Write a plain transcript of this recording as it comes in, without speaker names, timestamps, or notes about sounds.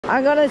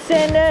I'm gonna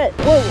send it.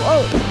 Whoa,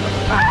 oh.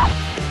 Ah.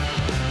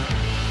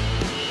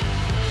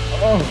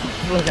 Oh,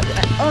 look at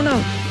that. Oh no.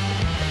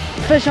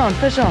 Fish on,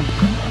 fish on.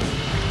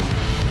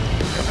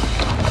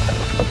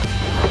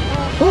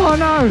 Oh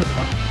no.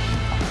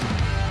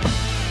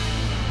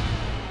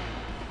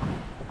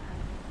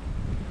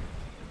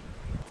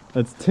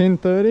 It's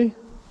 10:30.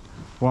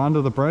 We're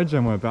under the bridge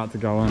and we're about to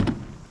go in.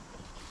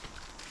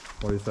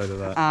 What do you say to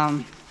that?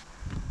 I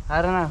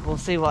don't know. We'll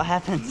see what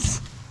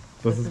happens.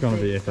 This is going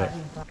to be epic.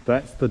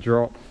 That's the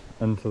drop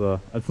into the...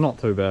 It's not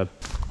too bad.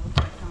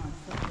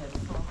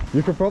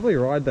 You could probably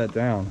ride that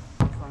down.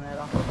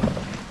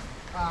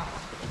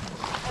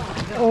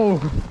 Oh,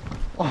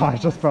 I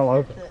just fell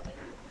over.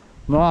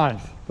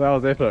 Nice. That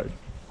was epic.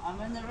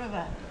 I'm in the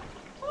river.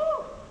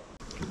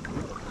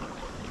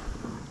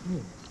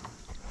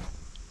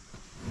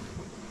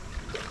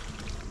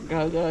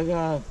 Go, go,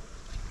 go.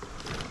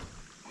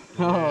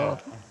 Oh,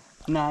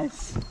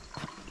 nice.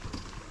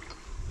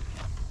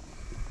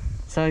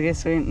 So I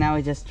guess now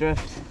we just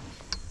drift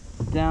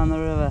down the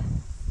river.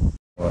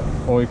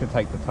 Or you could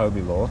take the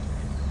Toby lure,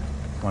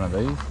 one of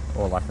these,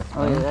 or like a spoon.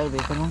 Oh yeah, that would be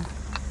a good one. Do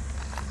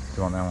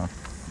you want that one?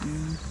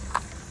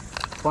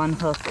 One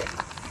hook.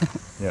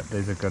 Yep,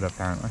 these are good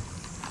apparently.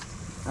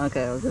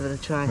 Okay, I'll give it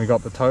a try. We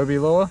got the Toby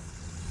lure,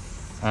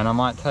 and I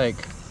might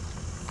take...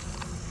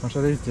 Which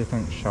of these do you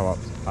think show up?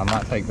 I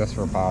might take this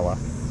Rapala.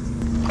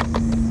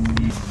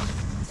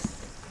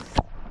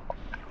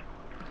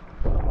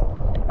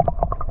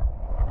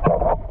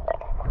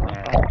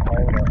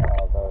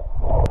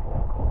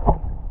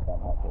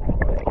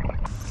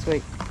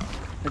 Sweet.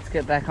 Let's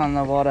get back on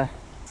the water.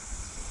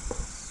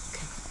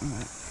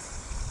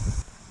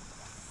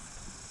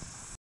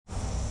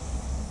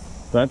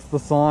 That's the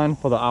sign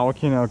for the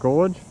Awakino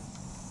Gorge.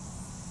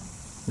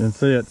 You can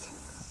see it's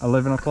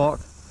 11 o'clock.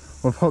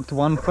 We've hooked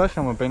one fish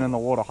and we've been in the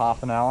water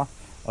half an hour.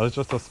 It was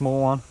just a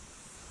small one.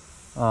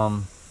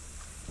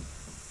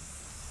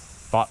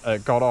 But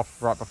it got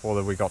off right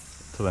before we got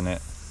to the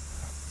net.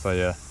 So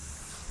yeah.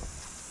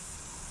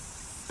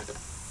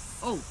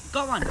 Oh,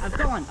 got one! I've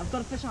got one! I've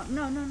got a fish on!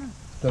 No, no, no!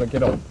 Did it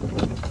get off?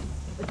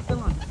 It's still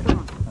on, it's still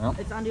on. Oh.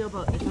 It's under your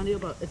boat, it's under your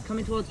boat. It's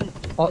coming towards me.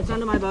 Oh. It's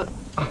under my boat.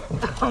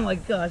 Oh my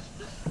gosh.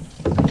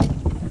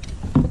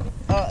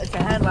 Oh, it's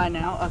a headline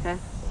now, okay.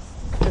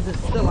 Is it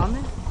still on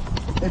there?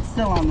 It's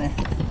still on there.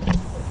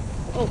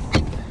 Oh.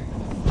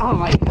 Oh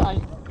my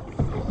gosh.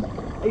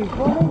 Are you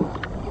filming?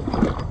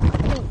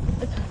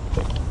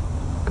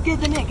 Get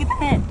the net, get the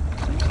net.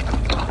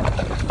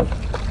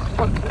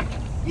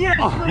 Yes,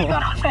 we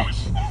got a fish.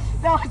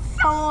 That was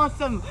so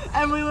awesome.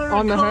 And we were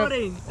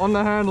recording. On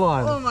the hand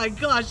line. Oh my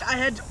gosh, I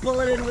had to pull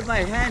it in with my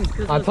hands.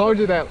 I told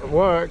you that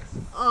works.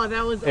 Oh,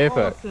 that was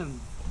epic. Awesome.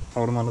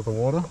 Hold him under the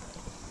water.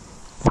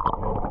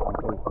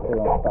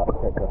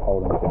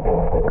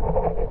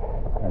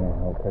 And then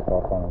he'll pick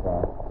off on his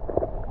own.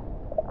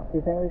 Do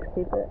you think we should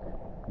keep it?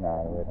 No,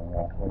 let him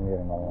go. We can get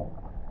him on.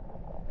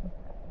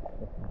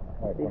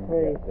 Wait, Be yeah,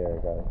 free. there he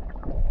goes.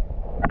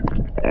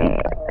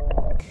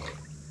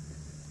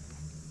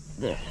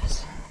 There it is.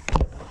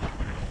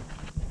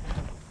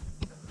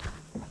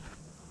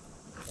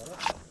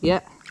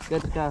 Yeah,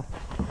 good to go.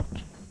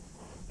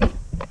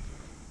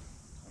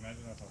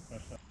 Imagine if I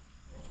fish it.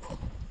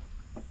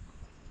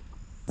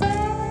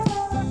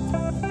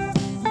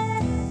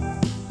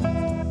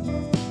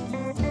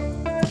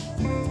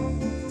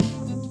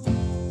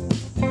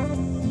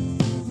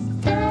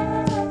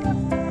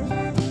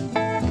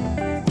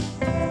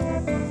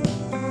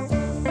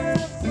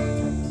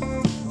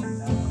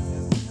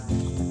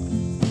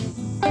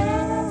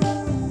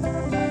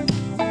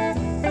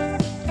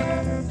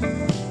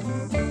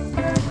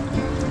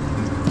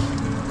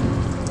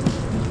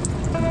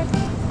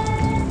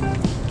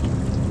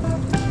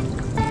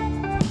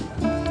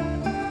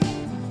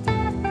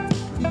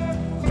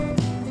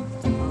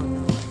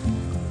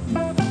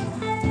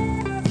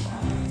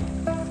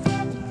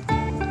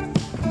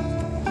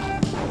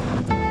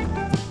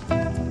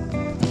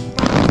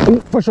 Ooh,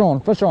 fish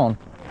on, fish on.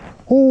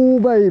 Oh,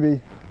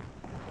 baby.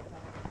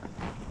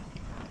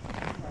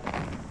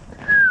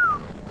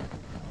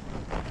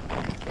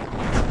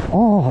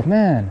 Oh,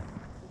 man.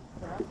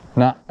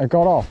 Nah, it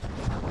got off.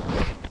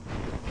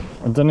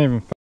 It didn't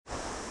even...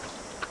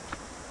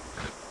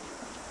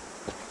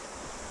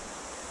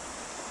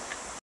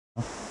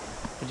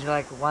 Would you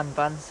like one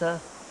bun, sir?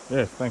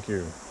 Yes, thank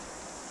you.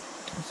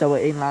 So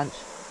we're eating lunch.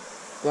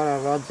 Got our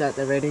rods out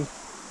there ready.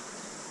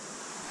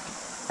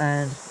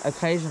 And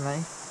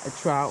occasionally a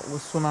trout will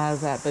swim out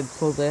of that big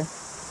pool there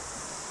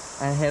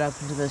and head up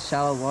into the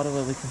shallow water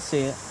where we can see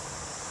it.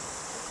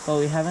 But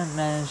we haven't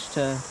managed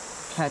to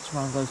catch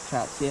one of those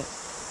trouts yet.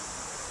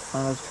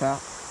 One of those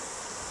trout.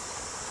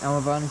 And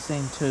we've only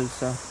seen two,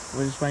 so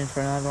we're just waiting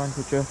for another one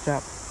to drift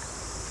up.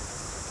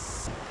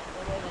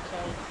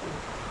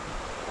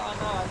 Oh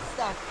no, I'm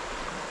stuck.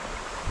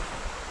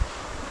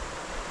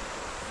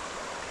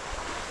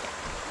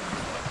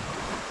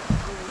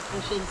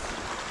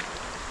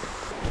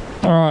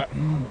 Alright.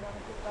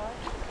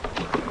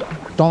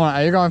 Dominic,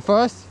 are you going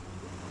first?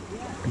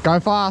 Go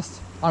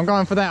fast. I'm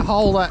going for that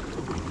hole that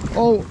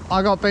Oh,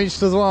 I got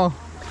beached as well.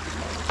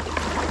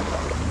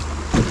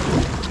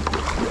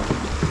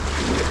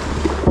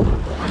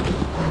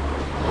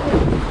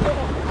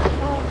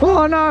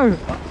 Oh no!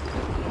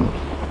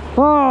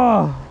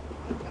 Oh!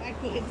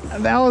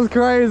 That was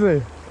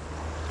crazy.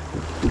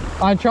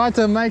 I tried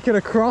to make it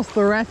across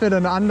the rapid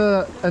and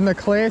under in the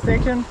clear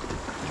section,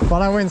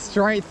 but I went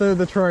straight through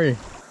the tree.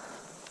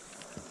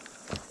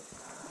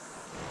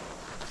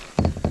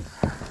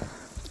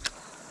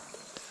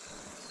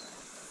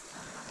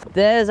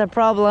 There's a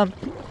problem.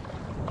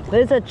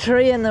 There's a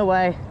tree in the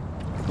way.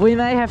 We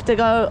may have to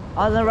go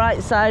on the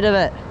right side of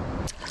it.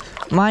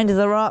 Mind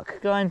the rock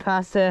going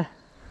past here.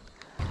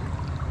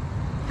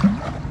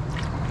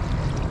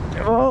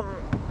 Oh,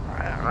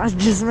 I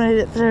just made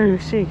it through,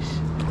 sheesh.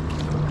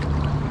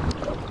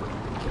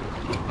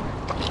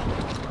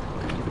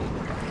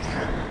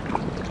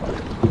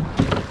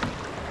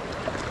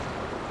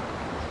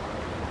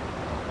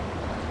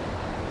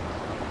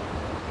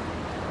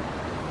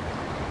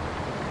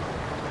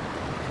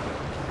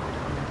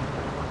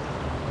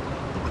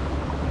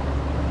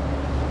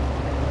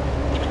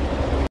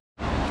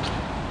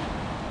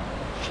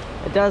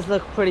 It does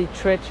look pretty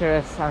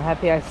treacherous. I'm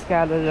happy I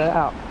scouted it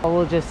out. I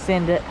will just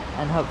send it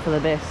and hope for the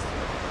best.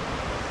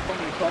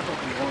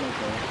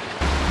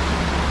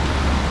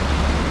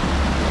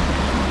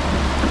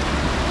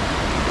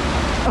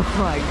 Oh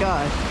my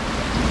gosh.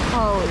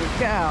 Holy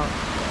cow.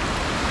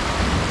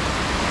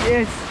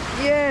 Yes,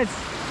 yes.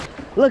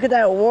 Look at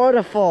that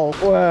waterfall.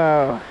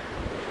 Whoa.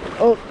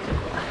 Oh.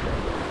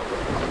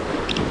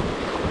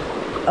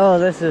 Oh,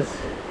 this is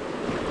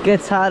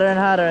gets harder and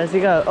harder as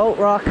you go. Oh,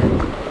 rock.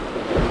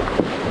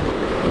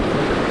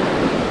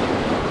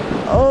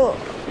 Oh!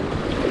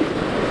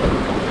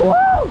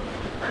 Woo!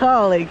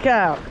 Holy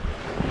cow!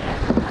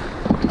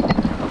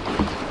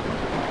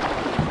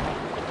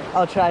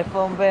 I'll try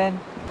foam bin.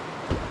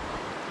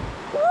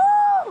 Woo!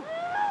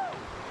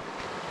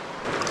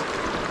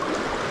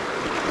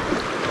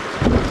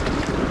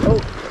 Oh!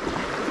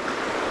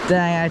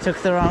 Dang, I took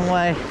the wrong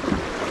way.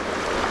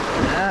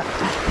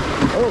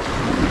 Oh!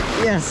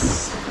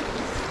 Yes!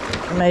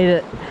 Made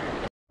it.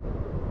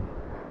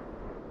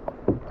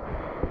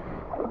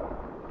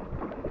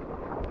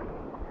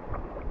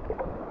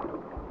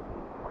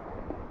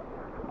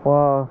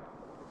 Wow.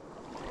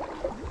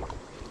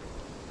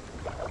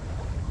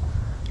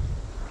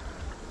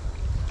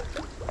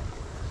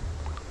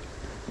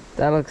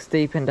 That looks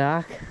deep and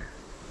dark.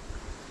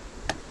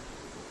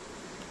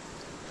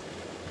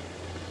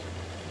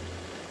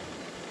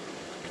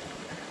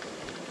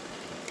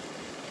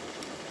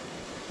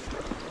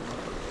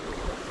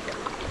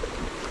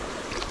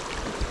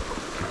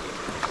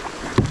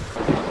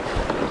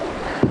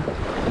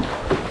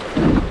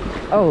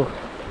 Oh.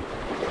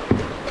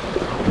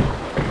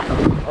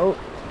 Oh.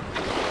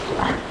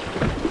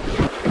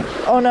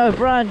 Oh no,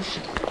 branch.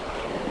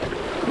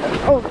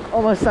 Oh,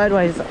 almost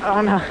sideways.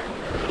 Oh no.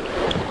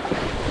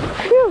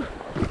 Phew.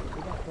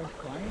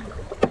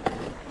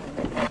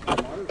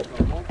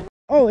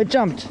 Oh, it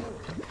jumped.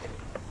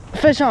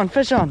 Fish on,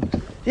 fish on.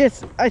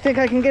 Yes, I think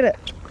I can get it.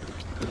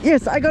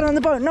 Yes, I got it on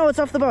the boat. No, it's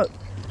off the boat.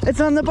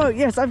 It's on the boat.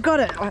 Yes, I've got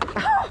it.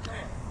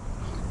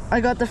 I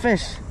got the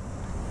fish.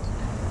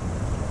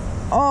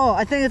 Oh,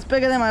 I think it's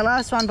bigger than my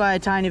last one by a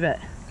tiny bit.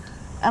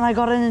 And I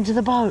got it into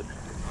the boat.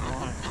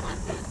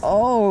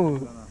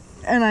 Oh,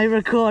 and I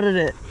recorded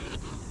it.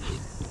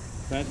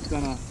 That's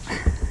gonna...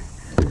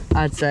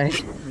 I'd say.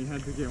 We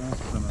had to get one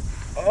from it.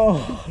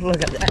 Oh,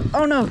 look at that.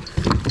 Oh no.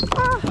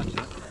 Ah.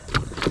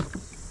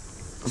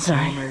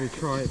 Sorry. Maybe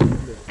try it.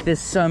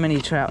 There's so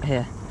many trout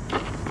here.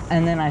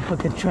 And then I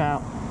hook a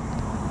trout.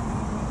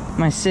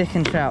 My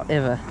second trout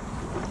ever.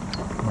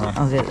 Right.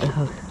 I'll get the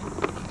hook.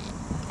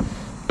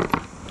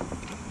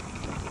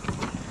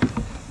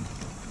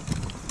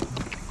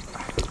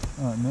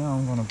 Alright, now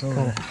I'm gonna build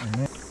it.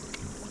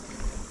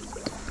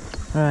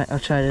 Alright, I'll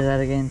try to do that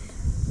again.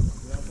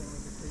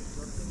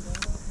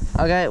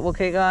 Okay, we'll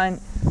keep going.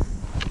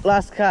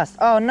 Last cast.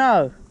 Oh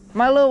no!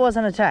 My lure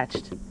wasn't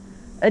attached.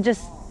 It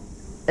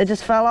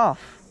just fell off.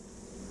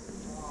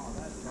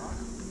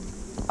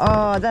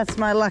 Oh, that's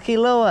my lucky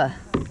lure.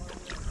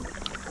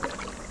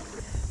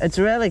 It's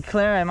really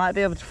clear, I might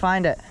be able to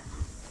find it.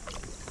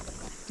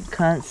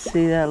 Can't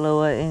see that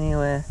lure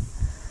anywhere.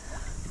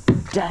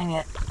 Dang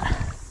it.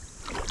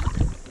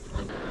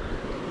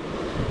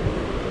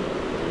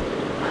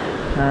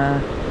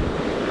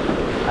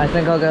 I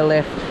think I'll go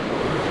left.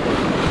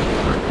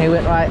 He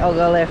went right, I'll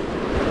go left.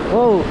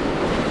 Whoa!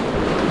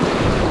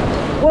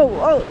 Whoa,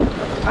 oh!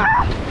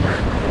 Ah!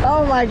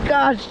 Oh my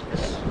gosh!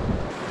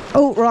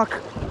 Oh,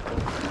 rock!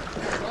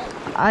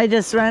 I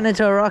just ran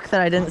into a rock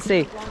that I didn't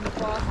see.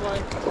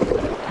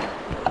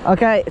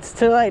 Okay, it's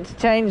too late to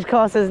change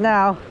courses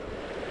now.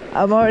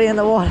 I'm already in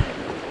the water.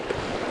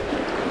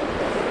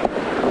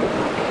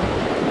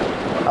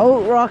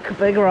 Oh, rock,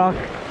 big rock.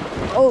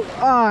 Oh,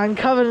 I'm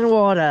covered in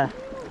water.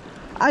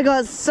 I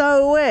got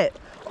so wet.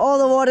 All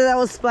the water that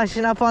was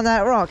splashing up on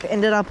that rock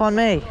ended up on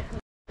me.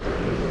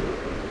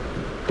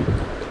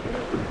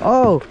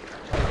 Oh.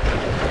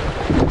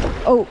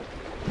 Oh.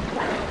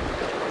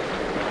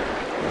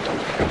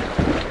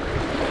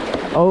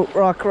 Oh,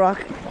 rock,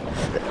 rock.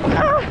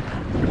 Ah!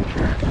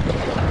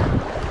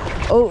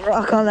 Oh,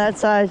 rock on that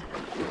side.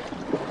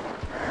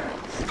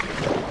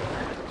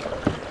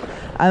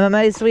 I'm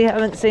amazed we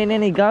haven't seen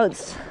any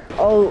goats.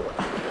 Oh.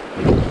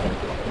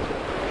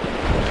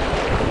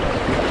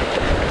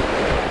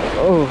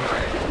 Oh.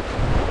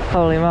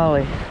 Holy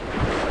moly.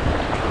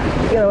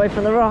 Get away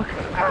from the rock.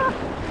 Ah.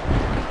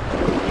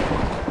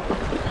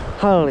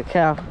 Holy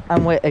cow,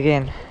 I'm wet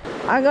again.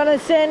 I'm gonna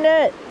send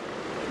it.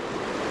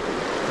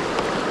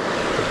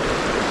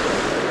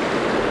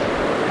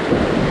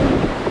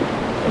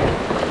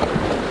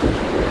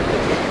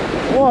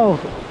 Whoa,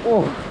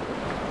 whoa.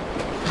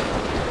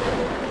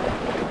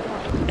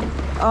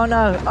 Oh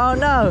no, oh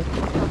no.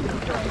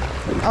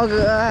 Oh,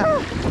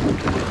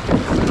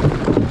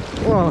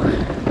 whoa.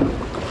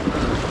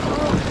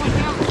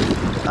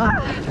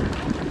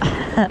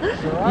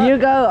 You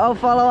go, I'll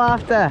follow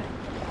after.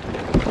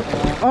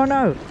 Oh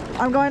no,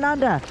 I'm going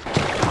under.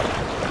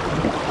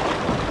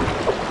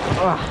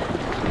 Oh.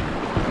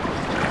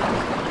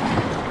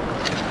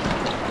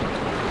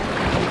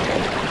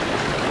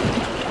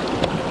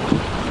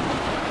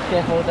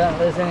 Careful, don't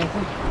lose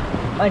anything.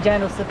 My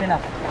jandal's slipping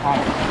up.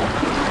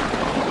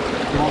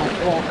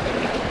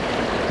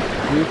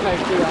 You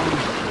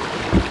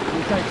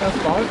take this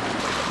boat.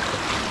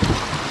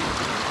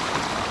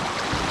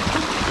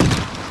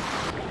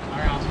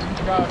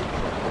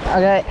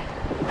 Okay.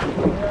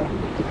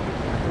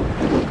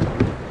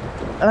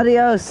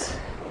 Adios.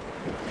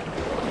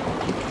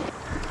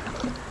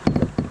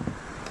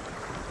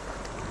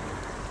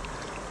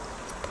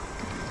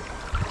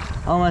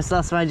 Almost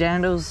lost my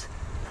jandals.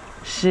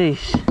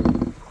 Sheesh.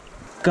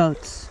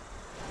 Goats.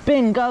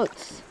 Bin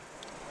goats.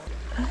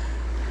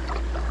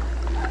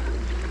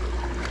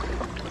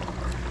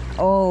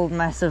 All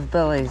massive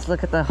billies.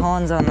 Look at the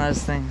horns on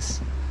those things.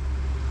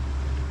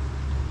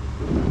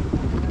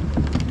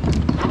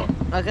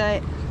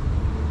 Okay.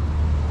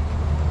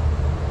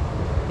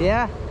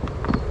 Yeah.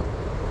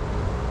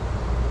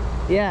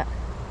 Yeah.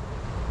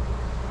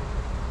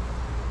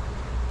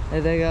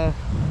 There they go.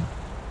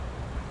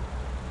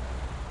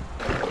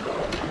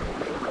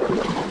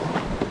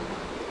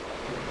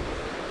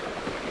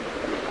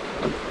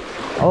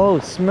 Oh,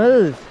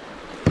 smooth.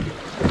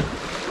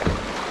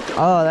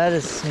 Oh, that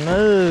is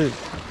smooth.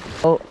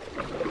 Oh,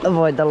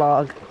 avoid the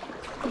log.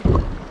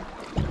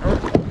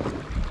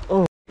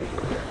 Oh.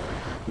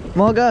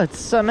 More goats,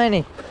 so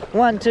many.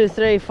 1, 2,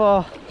 3,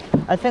 4.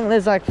 I think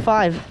there's like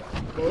 5.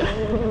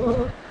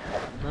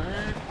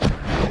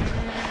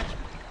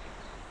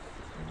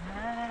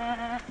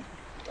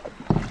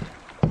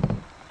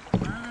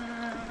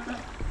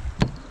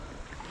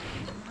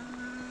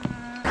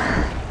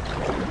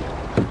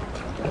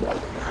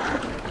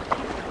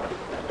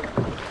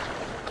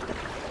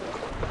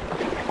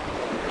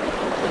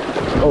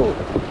 Oh.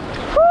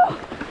 Whew.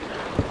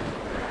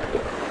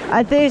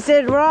 I think it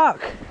said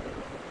rock.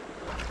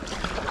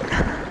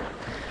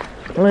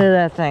 Look at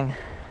that thing.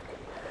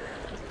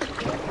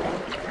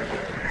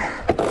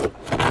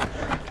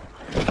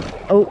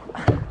 Oh,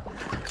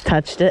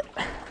 touched it.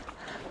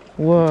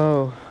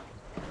 Whoa.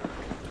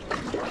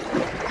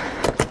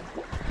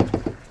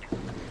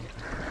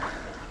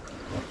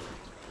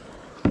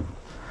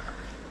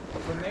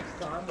 So next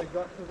time we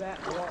got to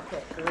that rock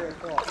at 3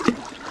 o'clock.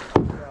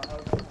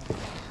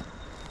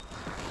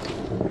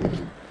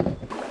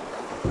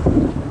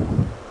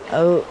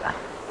 Oh,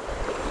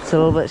 it's a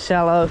little bit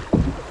shallow.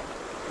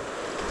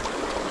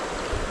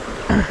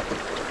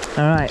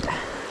 Alright,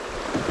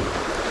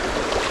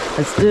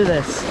 let's do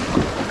this.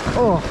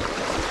 Oh,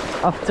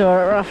 off to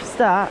a rough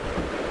start.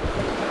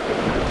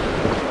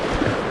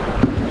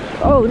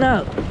 Oh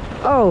no,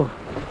 oh.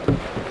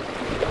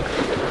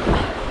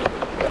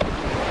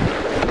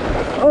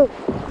 Oh,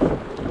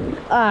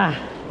 ah,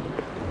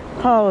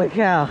 holy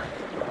cow.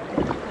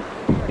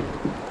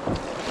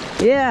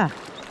 Yeah.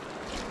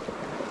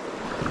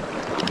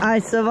 I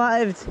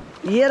survived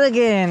yet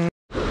again.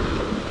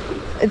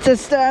 It's a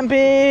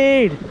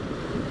stampede.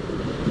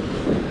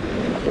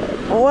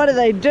 What are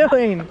they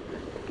doing?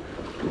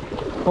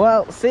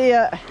 Well, see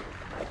ya.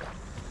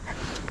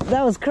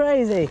 That was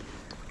crazy.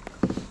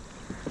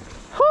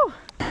 Whew.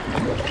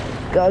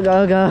 Go,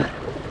 go, go.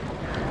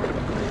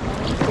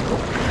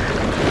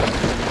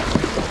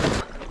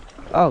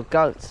 Oh,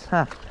 goats,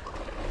 huh?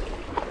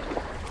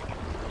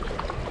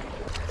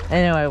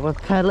 Anyway, we're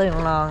pedaling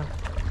along,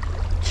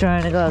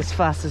 trying to go as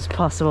fast as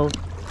possible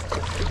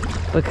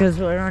because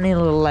we're running a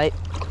little late,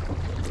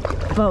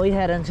 but we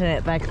had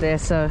internet back there,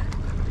 so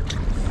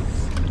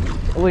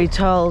we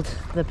told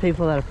the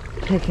people that are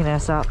picking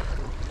us up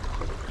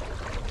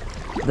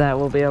that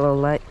we'll be a little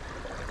late.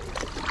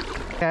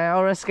 Okay,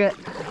 I'll risk it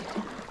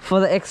for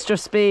the extra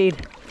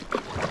speed.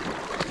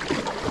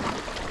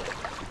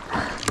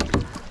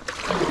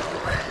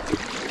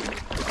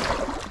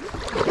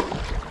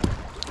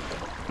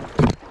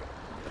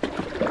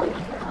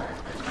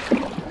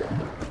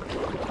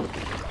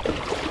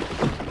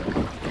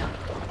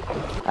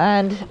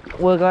 And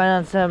we're going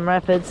on some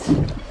rapids,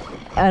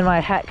 and my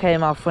hat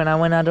came off when I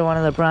went under one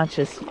of the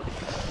branches,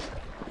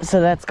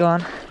 so that's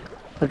gone.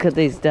 Look at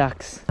these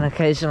ducks. And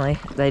occasionally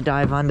they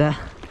dive under,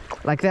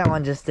 like that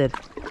one just did.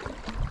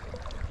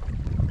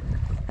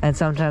 And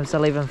sometimes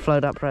they'll even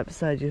float up right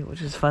beside you,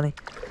 which is funny.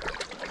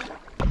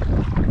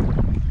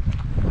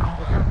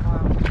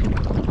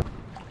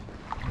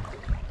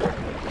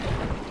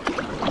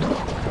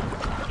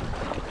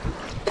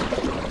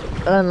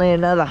 Only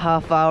another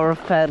half hour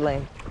of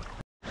paddling.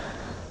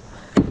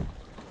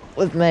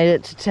 We've made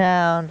it to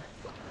town.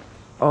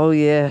 Oh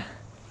yeah.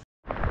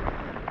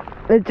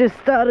 It just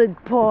started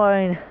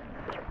pouring.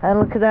 And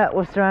look at that,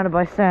 we're surrounded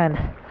by sand.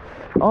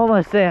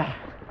 Almost there.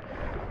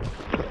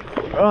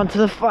 We're on to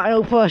the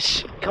final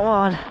push. Come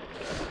on.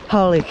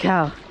 Holy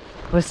cow.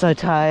 We're so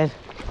tired.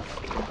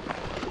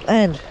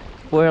 And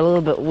we're a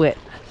little bit wet.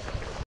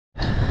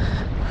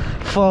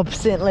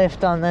 4%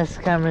 left on this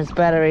camera's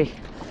battery.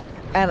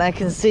 And I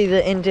can see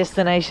the end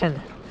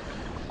destination.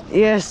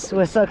 Yes,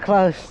 we're so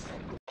close.